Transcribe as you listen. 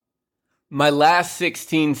My last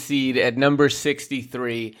 16 seed at number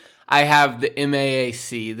 63, I have the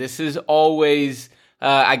MAAC. This is always,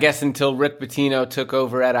 I guess until Rick Pitino took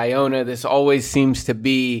over at Iona, this always seems to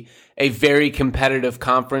be a very competitive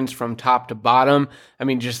conference from top to bottom. I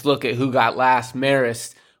mean, just look at who got last.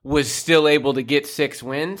 Marist was still able to get 6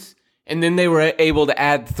 wins, and then they were able to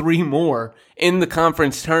add 3 more in the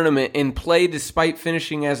conference tournament and play despite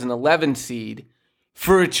finishing as an 11 seed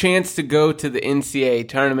for a chance to go to the NCAA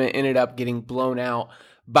tournament. Ended up getting blown out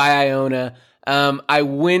by Iona. I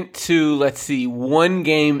went to, one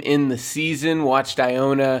game in the season, watched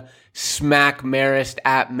Iona smack Marist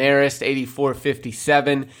at Marist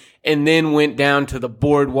 84-57, and then went down to the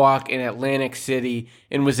boardwalk in Atlantic City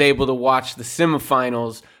and was able to watch the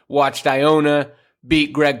semifinals, watched Iona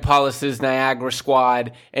beat Greg Paulus's Niagara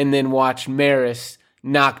squad, and then watched Marist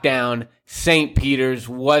knock down St. Peter's.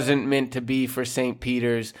 Wasn't meant to be for St.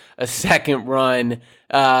 Peter's. A second run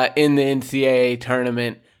in the NCAA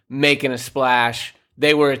tournament, making a splash.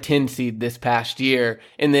 They were a 10 seed this past year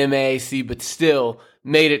in the MAAC, but still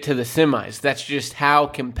made it to the semis. That's just how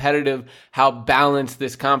competitive, how balanced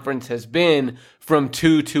this conference has been from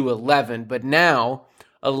 2 to 11. But now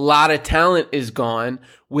a lot of talent is gone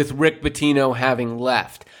with Rick Pitino having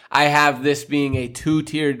left. I have this being a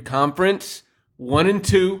 2-tiered conference, 1 and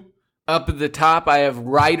 2. Up at the top, I have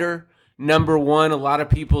Rider, number 1. A lot of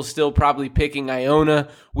people still probably picking Iona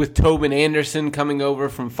with Tobin Anderson coming over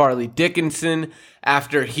from Farley Dickinson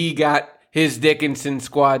after he got his Dickinson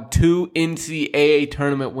squad 2 NCAA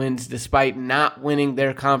tournament wins despite not winning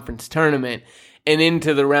their conference tournament, and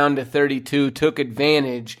into the round of 32 took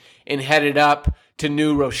advantage and headed up to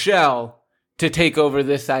New Rochelle to take over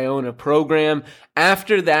this Iona program.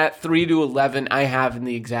 After that, 3 to 11, I have in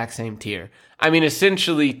the exact same tier. I mean,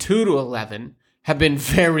 essentially 2 to 11 have been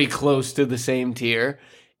very close to the same tier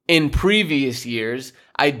in previous years.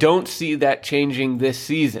 I don't see that changing this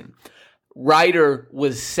season. Rider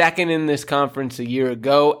was second in this conference a year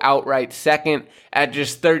ago, outright second at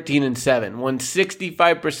just 13-7. Won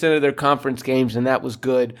 65% of their conference games, and that was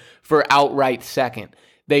good for outright second.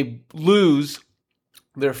 They lose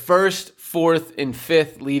their first, fourth, and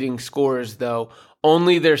fifth leading scorers, though.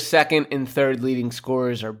 Only their second and third leading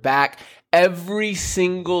scorers are back. Every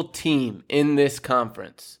single team in this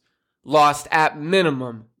conference lost at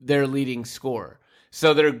minimum their leading scorer.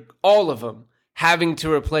 So they're all of them having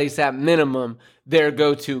to replace at minimum their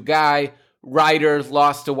go-to guy. Rider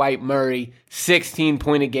lost to White Murray,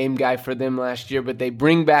 16-point-a-game guy for them last year, but they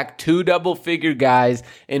bring back 2 double-figure guys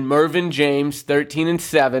in Mervyn James,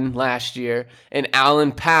 13-7 last year, and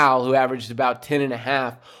Alan Powell, who averaged about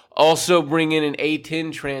 10.5. Also bring in an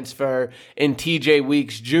A-10 transfer in TJ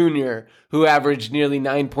Weeks Jr., who averaged nearly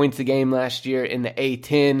 9 points a game last year in the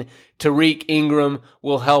A-10. Tariq Ingram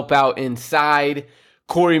will help out inside.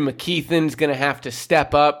 Corey McKeithen's going to have to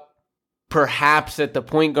step up, perhaps at the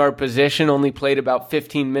point guard position, only played about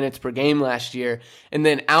 15 minutes per game last year. And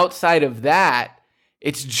then outside of that,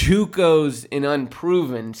 it's JUCOs and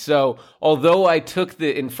unproven. So although I took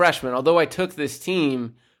this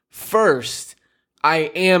team first, I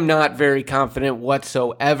am not very confident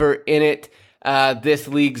whatsoever in it. This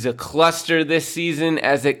league's a cluster this season,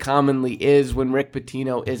 as it commonly is when Rick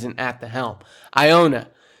Pitino isn't at the helm. Iona,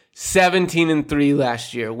 17-3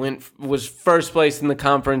 last year, was first place in the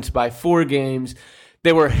conference by 4 games.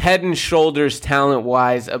 They were head and shoulders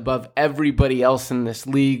talent-wise above everybody else in this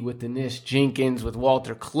league, with Dennis Jenkins, with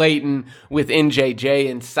Walter Clayton, with NJJ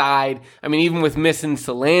inside. I mean, even with missing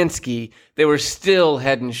Solansky, they were still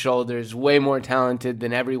head and shoulders way more talented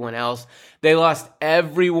than everyone else. They lost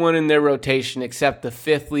everyone in their rotation except the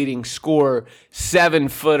 5th leading scorer,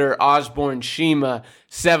 7-footer Osborne Shima,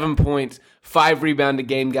 7 points, 5 rebound a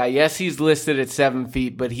game guy. Yes, he's listed at 7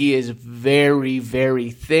 feet, but he is very, very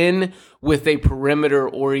thin with a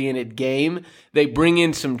perimeter-oriented game. They bring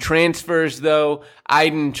in some transfers, though.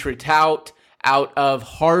 Aiden Tritout out of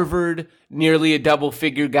Harvard, nearly a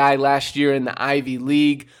double-figure guy last year in the Ivy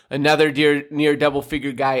League. Another near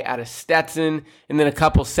double-figure guy out of Stetson. And then a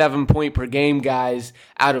couple 7-point-per-game guys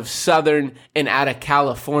out of Southern and out of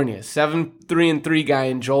California. 3-3 guy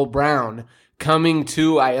in Joel Brown coming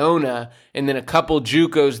to Iona, and then a couple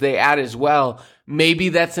JUCOs they add as well. Maybe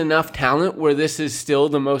that's enough talent where this is still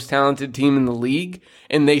the most talented team in the league,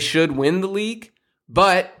 and they should win the league.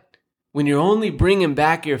 But when you're only bringing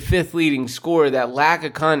back your 5th leading scorer, that lack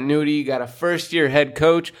of continuity, you got a first-year head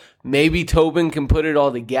coach, maybe Tobin can put it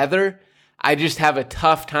all together. I just have a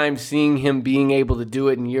tough time seeing him being able to do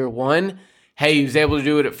it in year 1. Hey, he was able to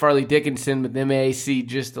do it at Farley Dickinson with MAAC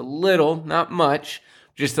just a little, not much,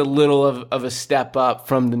 just a little of a step up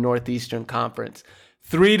from the Northeastern Conference.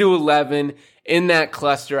 3 to 11, In that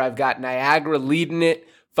cluster, I've got Niagara leading it,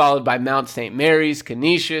 followed by Mount St. Mary's,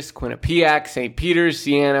 Canisius, Quinnipiac, St. Peter's,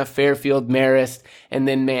 Siena, Fairfield, Marist, and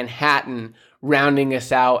then Manhattan rounding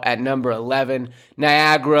us out at number 11.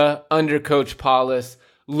 Niagara, under Coach Paulus,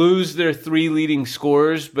 lose their 3 leading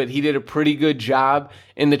scorers, but he did a pretty good job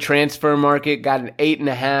in the transfer market, got an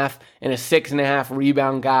 8.5 and a 6.5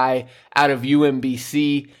 rebound guy out of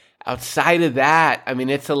UMBC. Outside of that, I mean,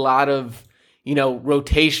 it's a lot of,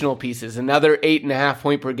 rotational pieces. Another 8.5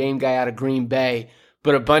 point per game guy out of Green Bay,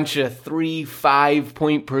 but a bunch of 3-5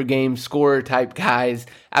 point per game scorer type guys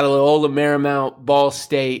out of Loyola Marymount, Ball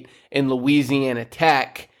State, and Louisiana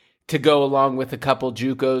Tech to go along with a couple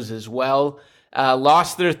JUCOs as well.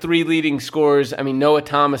 Lost their 3 leading scorers. I mean, Noah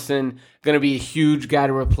Thomason, going to be a huge guy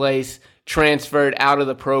to replace, transferred out of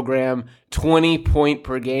the program, 20 point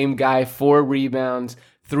per game guy, 4 rebounds,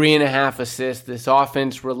 3.5 assists. This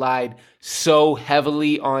offense relied so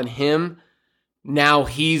heavily on him. Now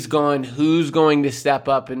he's gone. Who's going to step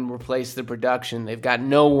up and replace the production? They've got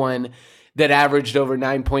no one that averaged over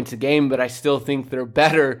 9 points a game, but I still think they're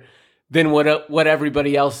better than what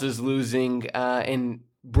everybody else is losing and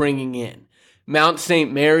bringing in. Mount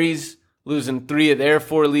St. Mary's losing 3 of their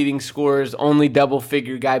 4 leading scorers. Only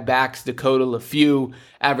double-figure guy backs Dakota LeFew,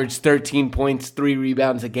 averaged 13 points, 3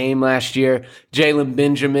 rebounds a game last year. Jalen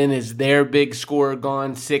Benjamin is their big scorer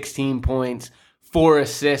gone, 16 points, 4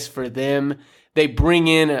 assists for them. They bring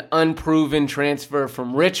in an unproven transfer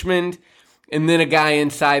from Richmond, and then a guy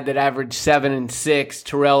inside that averaged 7 and 6,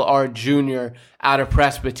 Terrell R. Jr. out of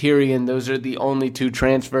Presbyterian. Those are the only 2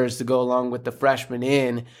 transfers to go along with the freshman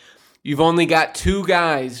in. You've only got 3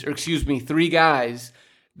 guys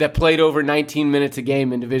that played over 19 minutes a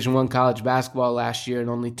game in Division I college basketball last year, and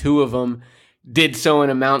only 2 of them did so in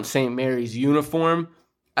a Mount St. Mary's uniform.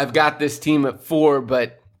 I've got this team at 4,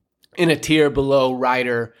 but in a tier below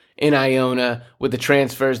Ryder in Iona with the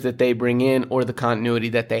transfers that they bring in or the continuity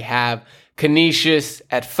that they have. Canisius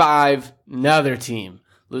at 5, another team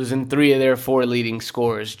losing 3 of their 4 leading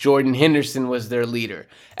scorers. Jordan Henderson was their leader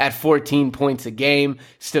at 14 points a game.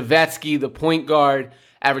 Stavetsky, the point guard,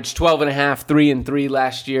 averaged 12.5, 3 and 3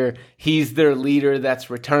 last year. He's their leader that's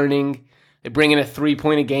returning. They bring in a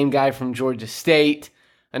 3-point-a-game guy from Georgia State,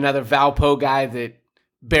 another Valpo guy that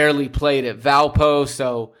barely played at Valpo,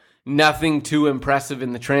 so nothing too impressive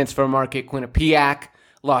in the transfer market. Quinnipiac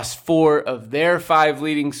lost 4 of their 5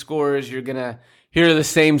 leading scorers. You're going to hear the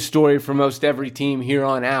same story for most every team here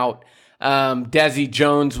on out. Desi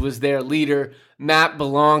Jones was their leader. Matt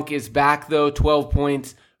Blanc is back, though, 12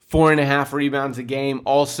 points, 4.5 rebounds a game.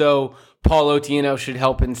 Also, Paul Otieno should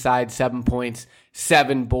help inside, 7 points,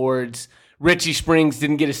 7 boards. Richie Springs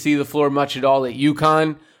didn't get to see the floor much at all at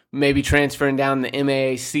UConn. Maybe transferring down the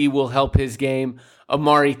MAAC will help his game.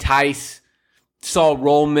 Amari Tice saw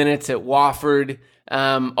role minutes at Wofford.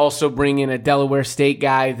 Also bring in a Delaware State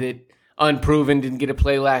guy that unproven, didn't get to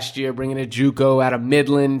play last year, bringing a JUCO out of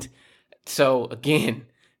Midland. So, again,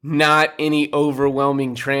 not any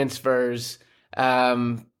overwhelming transfers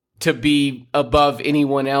to be above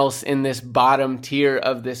anyone else in this bottom tier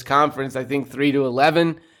of this conference. I think 3 to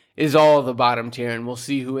 11 is all the bottom tier, and we'll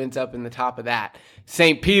see who ends up in the top of that.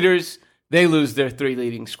 St. Peter's, they lose their 3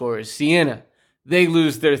 leading scorers. Siena, they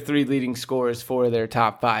lose their 3 leading scorers, 4 of their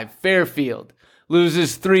top 5. Fairfield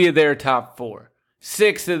loses 3 of their top 4.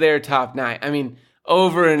 6 of their top 9. I mean,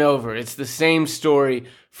 over and over, it's the same story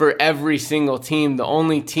for every single team. The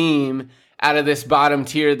only team out of this bottom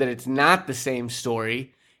tier that it's not the same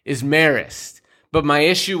story is Marist. But my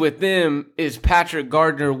issue with them is Patrick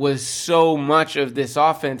Gardner was so much of this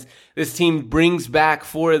offense. This team brings back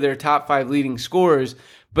 4 of their top 5 leading scorers,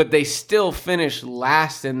 but they still finish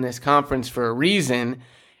last in this conference for a reason.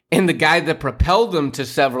 And the guy that propelled them to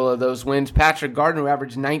several of those wins, Patrick Gardner, who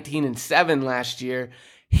averaged 19 and 7 last year,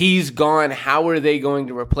 he's gone. How are they going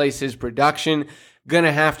to replace his production? Going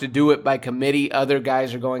to have to do it by committee. Other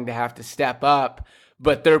guys are going to have to step up,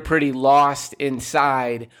 but they're pretty lost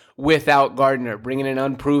inside without Gardner. Bringing an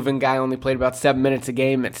unproven guy, only played about 7 minutes a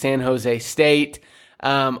game at San Jose State.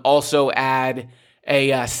 Also add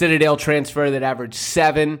a Citadel transfer that averaged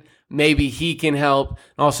 7. Maybe he can help.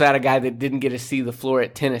 Also had a guy that didn't get to see the floor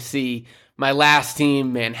at Tennessee. My last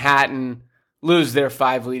team, Manhattan, lose their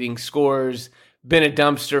 5 leading scorers. Been a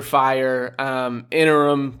dumpster fire.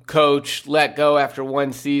 Interim coach let go after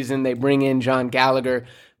 1 season. They bring in John Gallagher.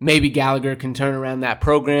 Maybe Gallagher can turn around that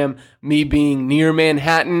program. Me being near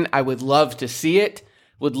Manhattan, I would love to see it.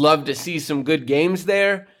 Would love to see some good games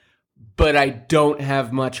there. But I don't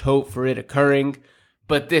have much hope for it occurring.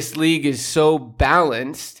 But this league is so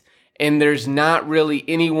balanced, and there's not really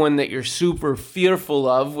anyone that you're super fearful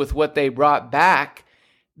of with what they brought back,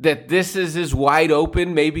 that this is as wide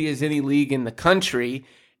open maybe as any league in the country,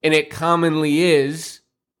 and it commonly is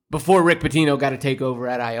before Rick Pitino got to take over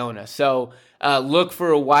at Iona. So look for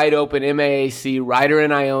a wide open MAAC, Ryder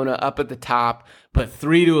and Iona up at the top, but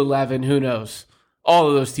 3-11, who knows? All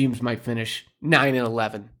of those teams might finish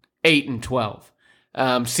 9-11,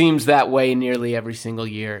 8-12. Seems that way nearly every single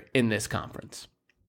year in this conference.